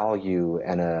value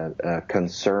and a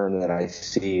concern that I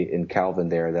see in Calvin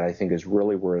there that I think is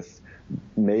really worth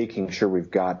making sure we've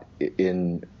got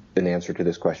in an answer to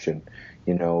this question.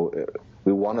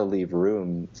 We want to leave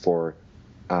room for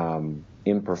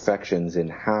imperfections in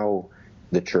how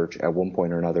the church at one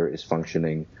point or another is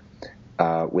functioning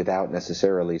without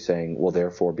necessarily saying, well,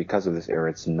 therefore, because of this error,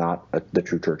 it's not the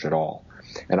true church at all.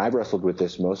 And I've wrestled with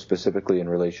this most specifically in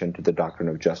relation to the doctrine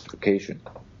of justification.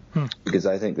 Because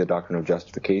I think the doctrine of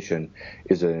justification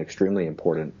is an extremely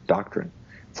important doctrine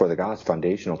for the gospel,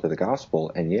 foundational to the gospel,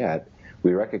 and yet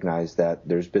we recognize that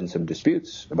there's been some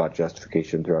disputes about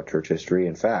justification throughout church history.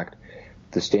 In fact,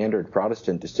 the standard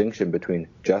Protestant distinction between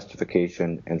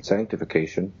justification and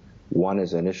sanctification, one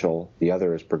is initial, the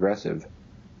other is progressive,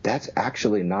 that's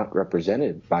actually not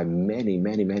represented by many,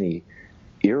 many, many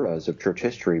eras of church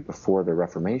history before the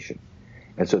Reformation.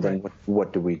 And so then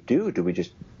what do we do? Do we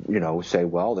just, say,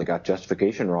 well, they got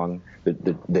justification wrong,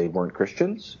 they weren't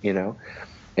Christians,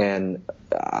 And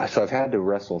so I've had to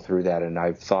wrestle through that, and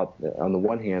I've thought, on the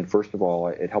one hand, first of all,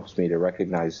 it helps me to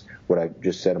recognize what I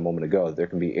just said a moment ago. There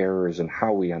can be errors in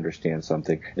how we understand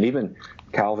something. And even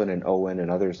Calvin and Owen and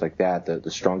others like that,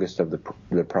 the strongest of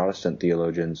the Protestant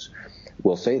theologians,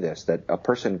 will say this, that a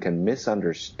person can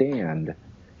misunderstand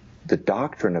the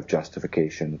doctrine of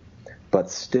justification, but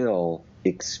still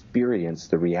experience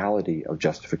the reality of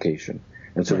justification.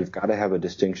 And so we've got to have a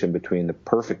distinction between the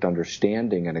perfect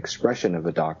understanding and expression of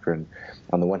a doctrine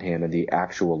on the one hand and the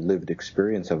actual lived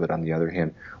experience of it on the other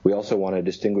hand. We also want to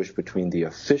distinguish between the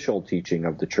official teaching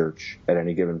of the church at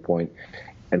any given point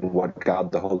and what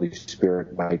God the Holy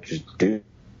Spirit might just do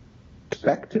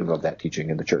perspective of that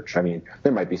teaching in the church. I mean,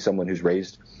 there might be someone who's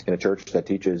raised in a church that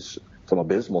teaches some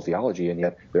abysmal theology, and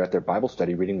yet they're at their Bible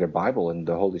study reading their Bible, and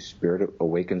the Holy Spirit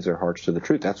awakens their hearts to the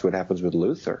truth. That's what happens with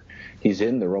Luther. He's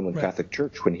in the Roman Catholic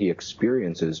Church when he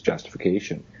experiences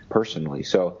justification personally.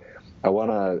 So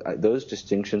those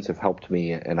distinctions have helped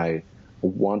me, and I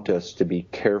want us to be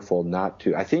careful not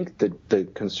to. I think the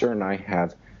concern I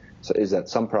have is that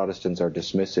some Protestants are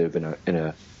dismissive in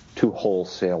a too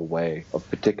wholesale way of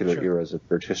particular eras of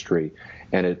church history,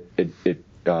 and it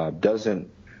doesn't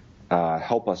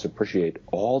help us appreciate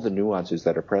all the nuances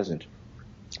that are present.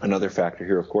 Another factor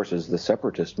here, of course, is the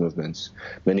separatist movements.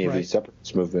 Many of these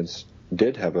separatist movements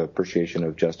did have an appreciation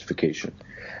of justification.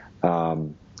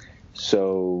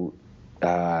 So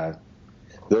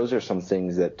those are some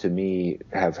things that, to me,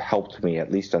 have helped me,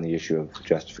 at least on the issue of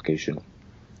justification.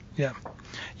 Yeah,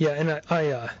 and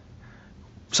I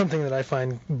something that I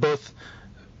find both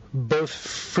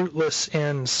fruitless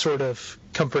and sort of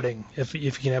comforting, if you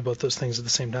can have both those things at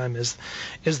the same time, is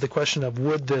the question of,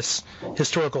 would this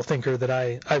historical thinker that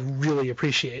I really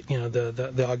appreciate,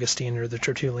 the Augustine or the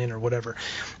Tertullian or whatever,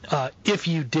 if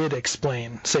you did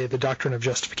explain, say, the doctrine of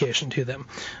justification to them,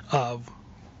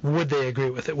 would they agree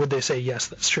with it? Would they say, yes,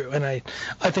 that's true? And I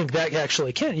think that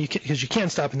actually can, because you can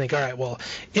stop and think, all right, well,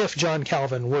 if John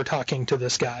Calvin were talking to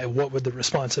this guy, what would the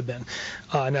response have been?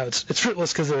 Now, it's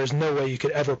fruitless because there is no way you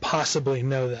could ever possibly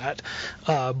know that,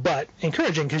 but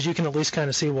encouraging because you can at least kind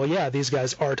of see, well, yeah, these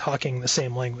guys are talking the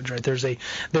same language, right? There's a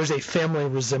family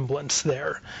resemblance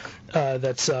there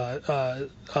that's not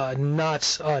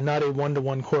a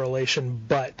one-to-one correlation,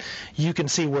 but you can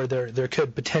see where there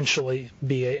could potentially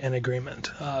be an agreement.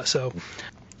 So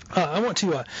I want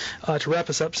to wrap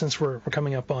us up, since we're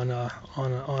coming up on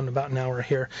about an hour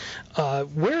here.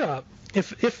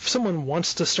 If someone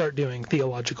wants to start doing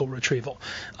theological retrieval,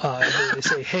 they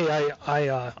say, hey,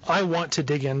 I want to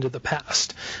dig into the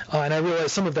past, and I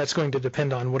realize some of that's going to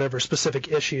depend on whatever specific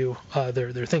issue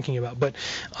they're thinking about. But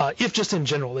if just in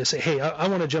general they say, hey, I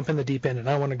want to jump in the deep end and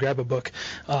I want to grab a book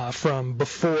from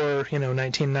before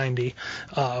 1990,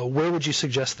 where would you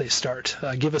suggest they start?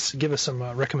 Give us some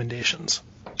recommendations.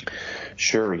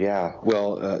 Sure. Yeah.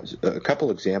 Well, a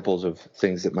couple examples of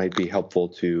things that might be helpful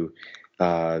to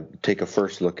take a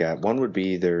first look at. One would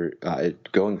be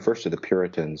going first to the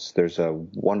Puritans. There's a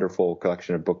wonderful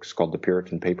collection of books called the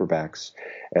Puritan Paperbacks,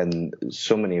 and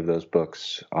so many of those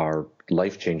books are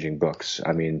life-changing books.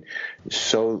 I mean,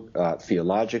 so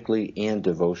theologically and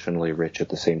devotionally rich at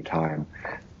the same time.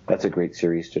 That's a great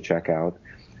series to check out.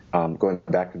 Going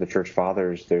back to the Church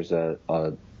Fathers, there's a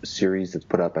series that's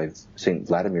put out by St.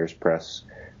 Vladimir's Press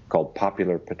called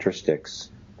Popular Patristics.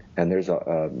 And there's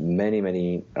many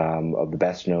of the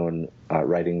best-known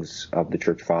writings of the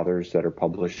Church Fathers that are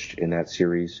published in that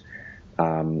series.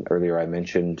 Earlier I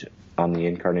mentioned On the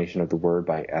Incarnation of the Word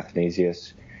by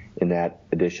Athanasius. In that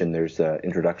edition, there's the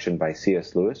introduction by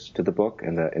C.S. Lewis to the book,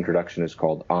 and the introduction is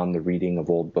called On the Reading of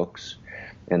Old Books.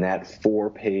 And that 4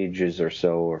 pages or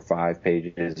so, or 5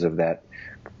 pages of that,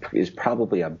 is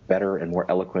probably a better and more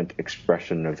eloquent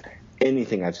expression of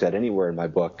anything I've said anywhere in my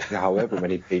book, however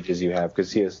many pages you have, because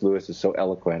C.S. Lewis is so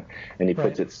eloquent and he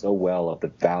puts it so well of the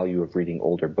value of reading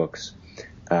older books.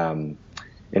 And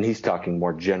he's talking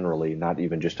more generally, not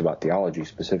even just about theology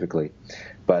specifically.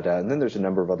 But and then there's a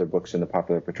number of other books in the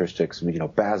Popular Patristics,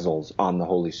 Basil's On the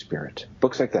Holy Spirit.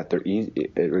 Books like that, they're easy,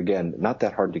 again, not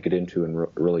that hard to get into and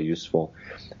really useful.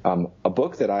 A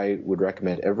book that I would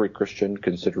recommend every Christian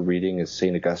consider reading is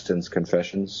St. Augustine's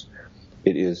Confessions.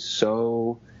 It is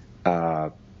so...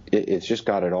 it's just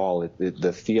got it all.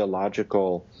 The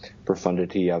theological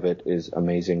profundity of it is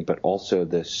amazing, but also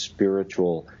the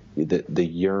spiritual, the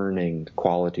yearning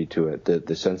quality to it,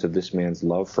 the sense of this man's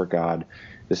love for God,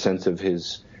 the sense of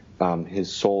his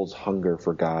soul's hunger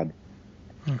for God.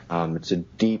 It's a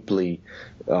deeply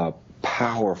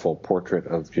powerful portrait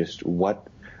of just what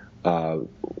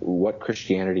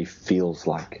Christianity feels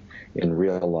like in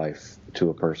real life to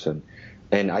a person.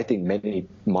 And I think many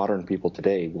modern people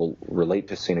today will relate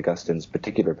to St. Augustine's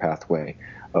particular pathway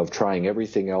of trying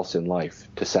everything else in life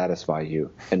to satisfy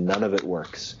you, and none of it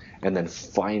works. And then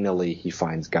finally he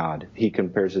finds God. He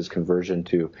compares his conversion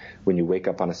to when you wake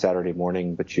up on a Saturday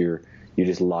morning, but you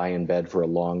just lie in bed for a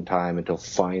long time until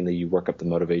finally you work up the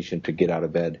motivation to get out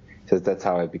of bed. He says, that's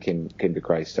how I came to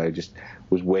Christ. I just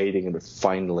was waiting, and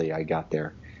finally I got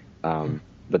there.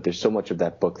 But there's so much of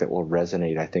that book that will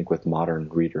resonate, I think, with modern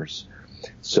readers.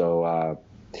 So,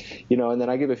 and then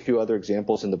I give a few other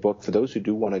examples in the book for those who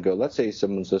do want to go. Let's say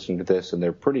someone's listening to this and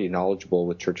they're pretty knowledgeable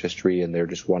with church history and they're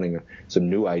just wanting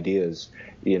some new ideas.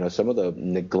 Some of the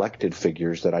neglected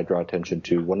figures that I draw attention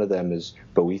to, one of them is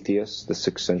Boethius, the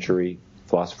 6th century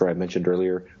philosopher I mentioned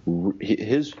earlier.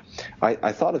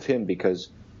 I thought of him because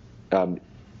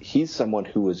he's someone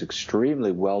who was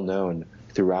extremely well known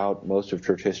throughout most of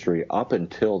church history up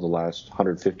until the last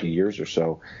 150 years or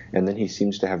so, and then he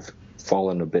seems to have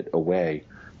fallen a bit away.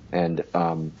 And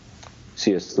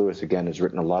C.S. Lewis, again, has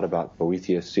written a lot about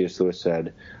Boethius. C.S. Lewis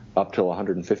said, up till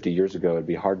 150 years ago, it'd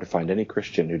be hard to find any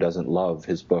Christian who doesn't love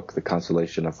his book, The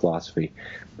Consolation of Philosophy.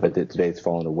 But today it's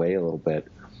fallen away a little bit.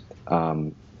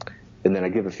 And then I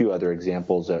give a few other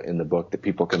examples in the book that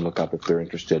people can look up if they're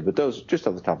interested. But those, just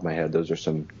off the top of my head, those are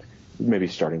some maybe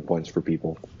starting points for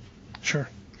people. Sure.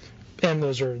 And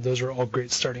those are all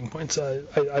great starting points.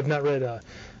 I've not read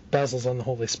Basil's On the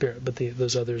Holy Spirit, but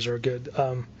those others are good.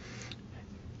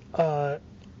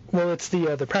 Well, it's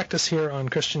the practice here on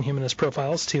Christian Humanist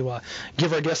Profiles to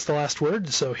give our guests the last word.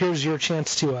 So here's your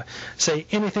chance to say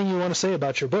anything you want to say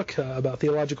about your book, about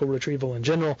theological retrieval in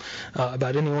general,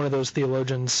 about any one of those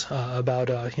theologians, about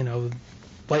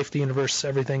life, the universe,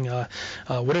 everything,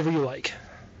 whatever you like.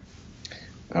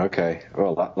 Okay.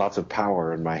 Well, lots of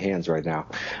power in my hands right now.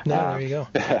 No, there you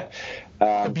go.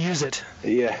 Abuse it.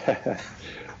 Yeah.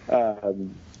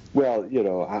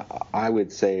 Well, I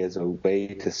would say as a way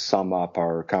to sum up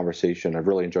our conversation, I've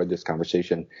really enjoyed this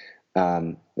conversation.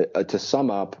 To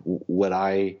sum up, what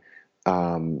I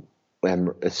am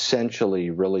essentially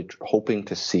really hoping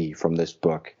to see from this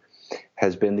book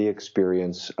has been the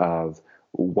experience of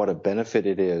what a benefit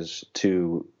it is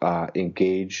to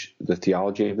engage the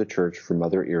theology of the church from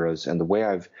other eras. And the way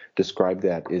I've described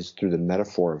that is through the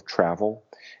metaphor of travel.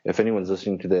 If anyone's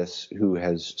listening to this who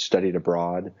has studied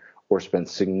abroad or spent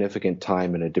significant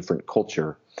time in a different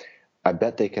culture, I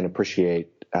bet they can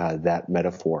appreciate that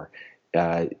metaphor.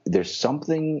 There's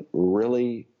something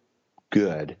really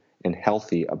good and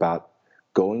healthy about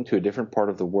going to a different part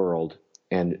of the world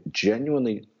and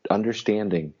genuinely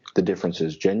understanding the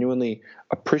differences, genuinely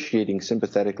appreciating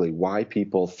sympathetically why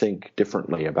people think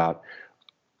differently about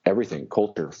everything,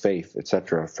 culture, faith,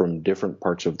 etc., from different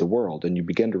parts of the world. And you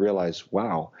begin to realize,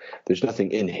 wow, there's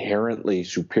nothing inherently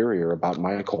superior about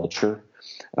my culture.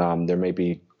 There may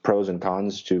be pros and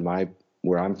cons to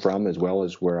where I'm from as well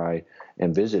as where I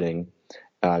am visiting.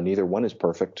 Neither one is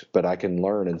perfect, but I can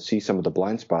learn and see some of the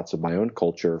blind spots of my own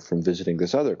culture from visiting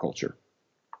this other culture.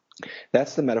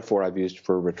 That's the metaphor I've used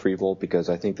for retrieval, because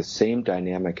I think the same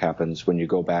dynamic happens when you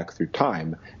go back through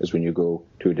time as when you go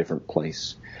to a different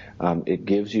place. It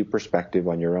gives you perspective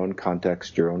on your own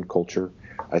context, your own culture.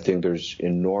 I think there's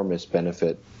enormous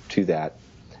benefit to that.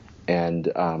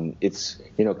 And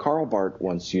Karl Barth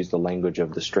once used the language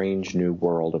of the strange new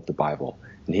world of the Bible.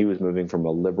 And he was moving from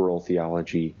a liberal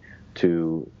theology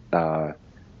to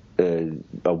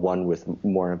a one with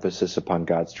more emphasis upon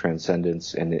God's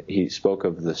transcendence, and he spoke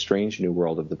of the strange new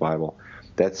world of the Bible.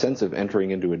 That sense of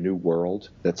entering into a new world,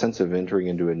 that sense of entering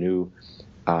into a new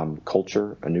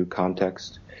culture, a new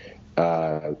context,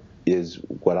 is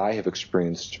what I have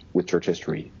experienced with church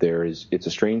history. It's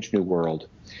a strange new world,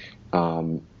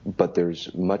 but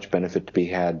there's much benefit to be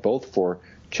had, both for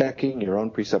checking your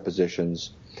own presuppositions,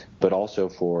 but also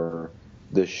for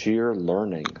the sheer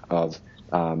learning of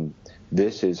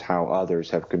this is how others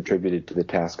have contributed to the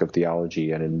task of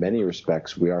theology, and in many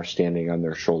respects, we are standing on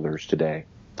their shoulders today.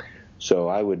 So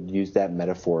I would use that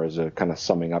metaphor as a kind of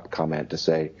summing up comment to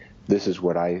say, this is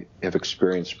what I have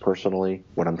experienced personally,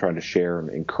 what I'm trying to share and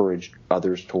encourage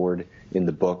others toward in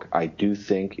the book. I do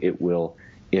think it will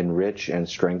enrich and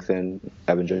strengthen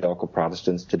evangelical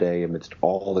Protestants today amidst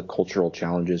all the cultural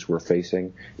challenges we're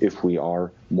facing if we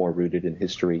are more rooted in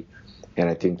history. And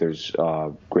I think there's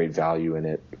great value in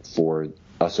it for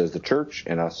us as the church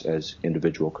and us as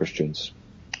individual Christians.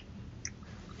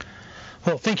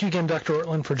 Well, thank you again, Dr.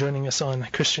 Ortlund, for joining us on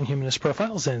Christian Humanist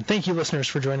Profiles, and thank you, listeners,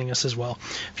 for joining us as well.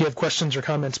 If you have questions or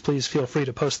comments, please feel free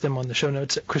to post them on the show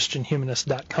notes at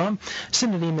christianhumanist.com,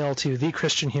 send an email to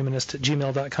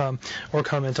thechristianhumanist@gmail.com, or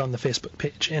comment on the Facebook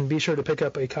page. And be sure to pick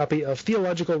up a copy of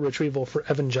Theological Retrieval for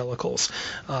Evangelicals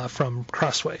from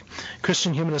Crossway.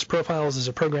 Christian Humanist Profiles is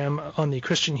a program on the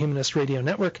Christian Humanist Radio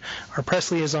Network. Our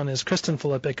press liaison is Kristen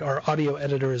Filippic. Our audio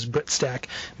editor is Britt Stack.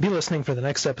 Be listening for the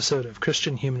next episode of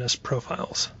Christian Humanist Profiles.